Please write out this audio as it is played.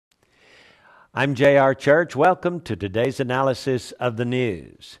I'm J.R. Church. Welcome to today's analysis of the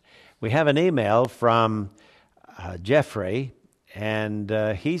news. We have an email from Jeffrey, and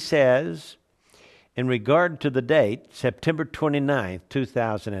he says, in regard to the date, September 29th,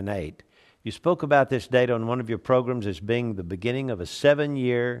 2008, you spoke about this date on one of your programs as being the beginning of a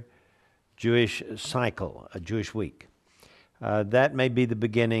 7-year Jewish cycle, a Jewish week. That may be the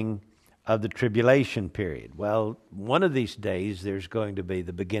beginning of the tribulation period. Well, one of these days there's going to be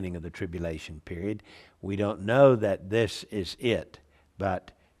the beginning of the tribulation period. We don't know that this is it,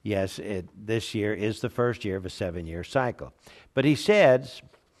 but yes, this year is the first year of a 7-year cycle. But he says,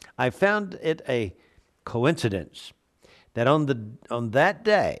 I found it a coincidence that on that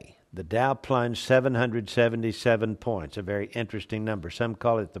day, the Dow plunged 777 points, a very interesting number. Some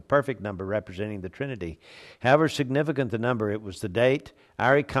call it the perfect number representing the Trinity. However significant the number, it was the date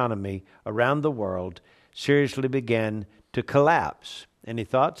our economy around the world seriously began to collapse. Any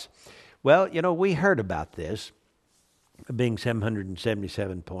thoughts? Well, we heard about this being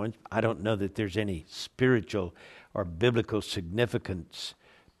 777 points. I don't know that there's any spiritual or biblical significance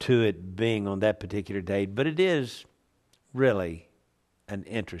to it being on that particular date, but it is really an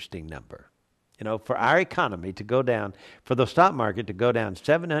interesting number. For our economy to go down, for the stock market to go down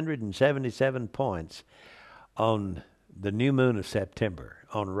 777 points on the new moon of September,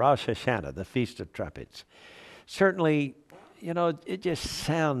 on Rosh Hashanah, the Feast of Trumpets. Certainly, it just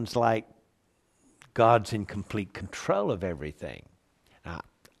sounds like God's in complete control of everything. Now,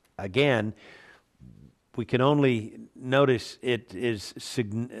 again, we can only notice it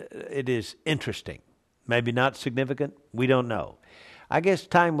is interesting. Maybe not significant. We don't know. I guess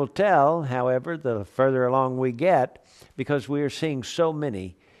time will tell, however, the further along we get, because we are seeing so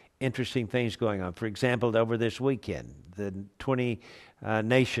many interesting things going on. For example, over this weekend, the 20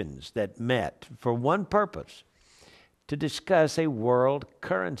 nations that met for one purpose, to discuss a world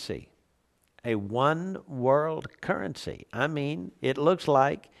currency, a one world currency. I mean, it looks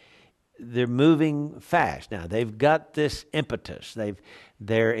like they're moving fast. Now, they've got this impetus.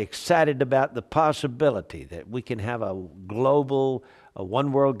 They're excited about the possibility that we can have a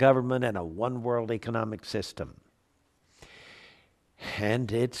one world government and a one world economic system.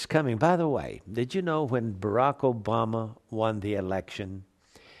 And it's coming. By the way, did you know when Barack Obama won the election,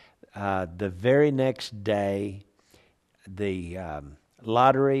 the very next day, the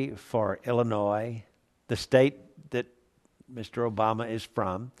lottery for Illinois, the state that Mr. Obama is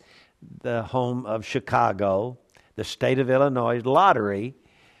from, the home of Chicago, the state of Illinois lottery,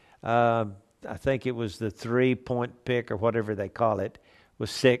 I think it was the 3-point pick or whatever they call it, was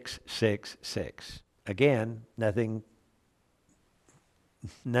 666. Again, nothing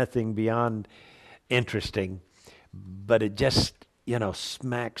beyond interesting, but it just,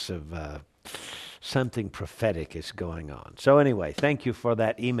 smacks of something prophetic is going on. So anyway, thank you for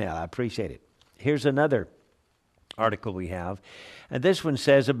that email. I appreciate it. Here's another article we have, and this one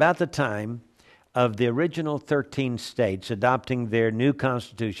says, about the time of the original 13 states adopting their new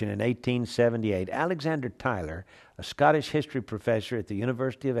constitution in 1878, Alexander Tyler, a Scottish history professor at the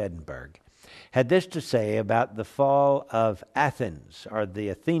University of Edinburgh, had this to say about the fall of Athens, or the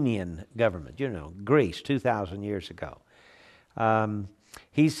Athenian government, Greece 2,000 years ago.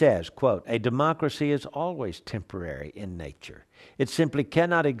 He says, quote, a democracy is always temporary in nature. It simply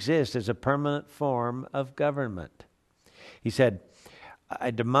cannot exist as a permanent form of government. He said, a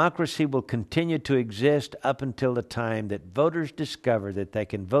democracy will continue to exist up until the time that voters discover that they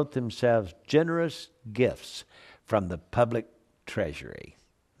can vote themselves generous gifts from the public treasury.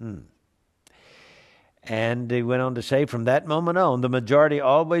 And he went on to say, from that moment on, the majority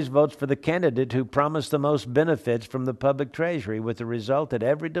always votes for the candidate who promised the most benefits from the public treasury, with the result that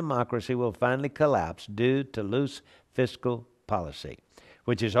every democracy will finally collapse due to loose fiscal policy,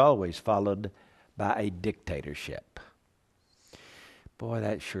 which is always followed by a dictatorship. Boy,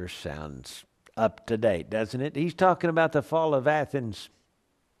 that sure sounds up to date, doesn't it? He's talking about the fall of Athens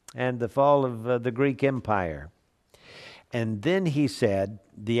and the fall of the Greek Empire. And then he said,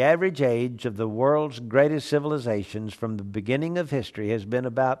 the average age of the world's greatest civilizations from the beginning of history has been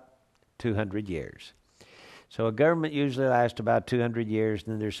about 200 years. So a government usually lasts about 200 years,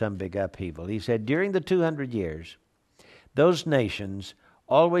 and then there's some big upheaval. He said, during the 200 years, those nations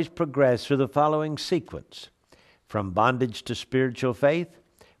always progress through the following sequence: from bondage to spiritual faith,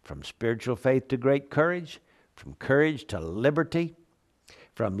 from spiritual faith to great courage, from courage to liberty,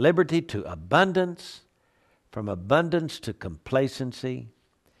 from liberty to abundance, from abundance to complacency,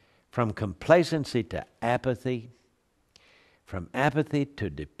 from complacency to apathy, from apathy to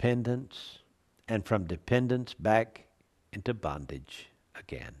dependence, and from dependence back into bondage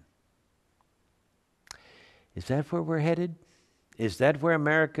again. Is that where we're headed? Is that where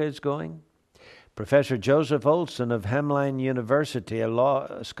America is going? Professor Joseph Olson of Hamline University,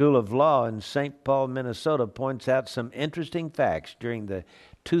 a school of law in St. Paul, Minnesota, points out some interesting facts during the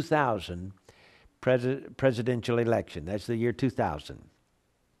 2000 presidential election. That's the year 2000.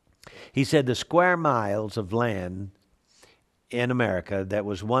 He said the square miles of land in America that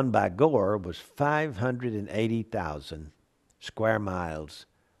was won by Gore was 580,000 square miles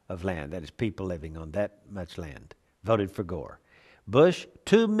of land. That is, people living on that much land voted for Gore. Bush,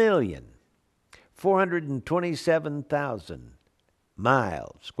 2,427,000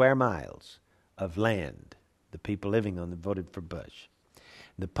 square miles of land. The people living on them voted for Bush.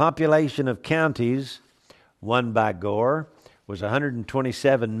 The population of counties won by Gore was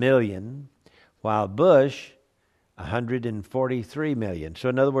 127 million, while Bush, 143 million. So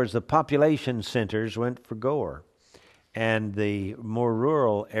in other words, the population centers went for Gore, and the more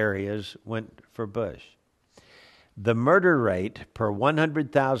rural areas went for Bush. The murder rate per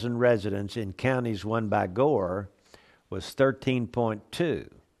 100,000 residents in counties won by Gore was 13.2.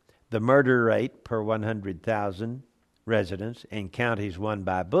 The murder rate per 100,000 residents in counties won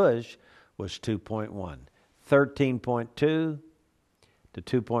by Bush was 2.1. 13.2 to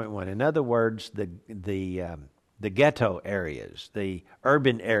 2.1. In other words, the ghetto areas, the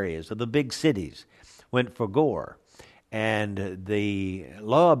urban areas of the big cities went for Gore, and the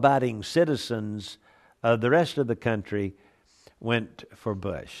law-abiding citizens of the rest of the country went for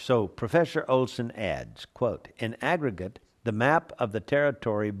Bush. So Professor Olson adds, quote, in aggregate, the map of the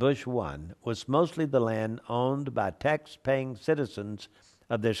territory Bush won was mostly the land owned by tax-paying citizens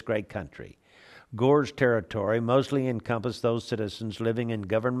of this great country. Gore's territory mostly encompassed those citizens living in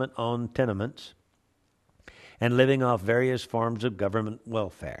government-owned tenements and living off various forms of government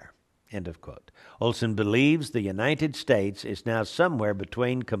welfare. End of quote. Olson believes the United States is now somewhere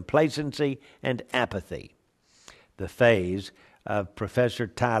between complacency and apathy, the phase of Professor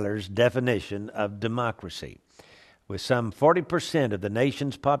Tyler's definition of democracy, with some 40% of the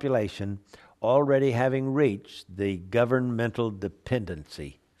nation's population already having reached the governmental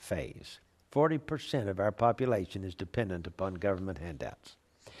dependency phase. 40% of our population is dependent upon government handouts.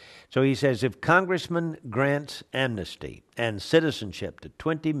 So he says, if Congressman grants amnesty and citizenship to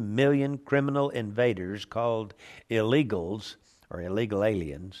 20 million criminal invaders called illegals or illegal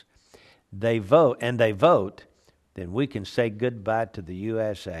aliens, they vote, then we can say goodbye to the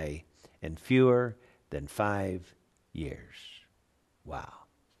USA in fewer than 5 years. Wow.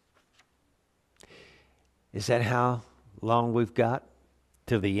 Is that how long we've got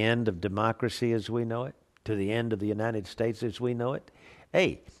to the end of democracy as we know it? To the end of the United States as we know it?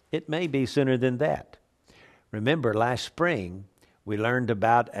 Hey, it may be sooner than that. Remember, last spring, we learned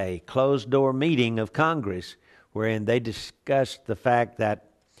about a closed-door meeting of Congress wherein they discussed the fact that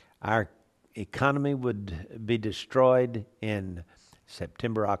our economy would be destroyed in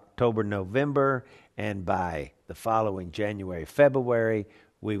September, October, November, and by the following January, February,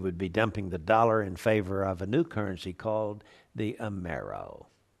 we would be dumping the dollar in favor of a new currency called the Amero.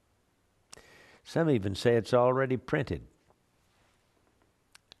 Some even say it's already printed.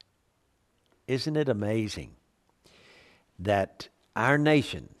 Isn't it amazing that our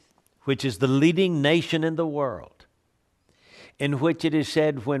nation, which is the leading nation in the world, in which it is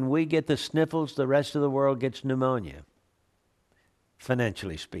said when we get the sniffles, the rest of the world gets pneumonia,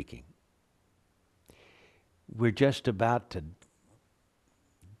 financially speaking, we're just about to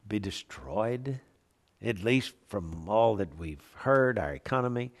be destroyed, at least from all that we've heard, our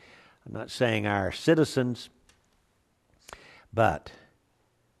economy. I'm not saying our citizens, but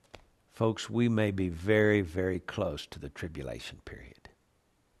folks, we may be very, very close to the tribulation period.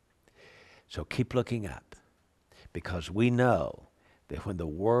 So keep looking up, because we know that when the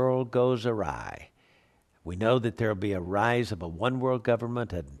world goes awry, we know that there will be a rise of a one-world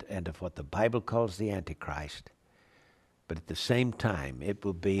government and of what the Bible calls the Antichrist. But at the same time, it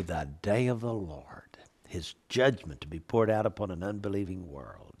will be the day of the Lord, His judgment to be poured out upon an unbelieving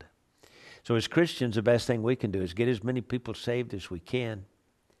world. So as Christians, the best thing we can do is get as many people saved as we can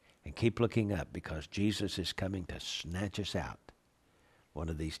and keep looking up, because Jesus is coming to snatch us out one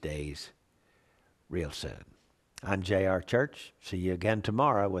of these days real soon. I'm J.R. Church. See you again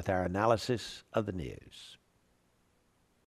tomorrow with our analysis of the news.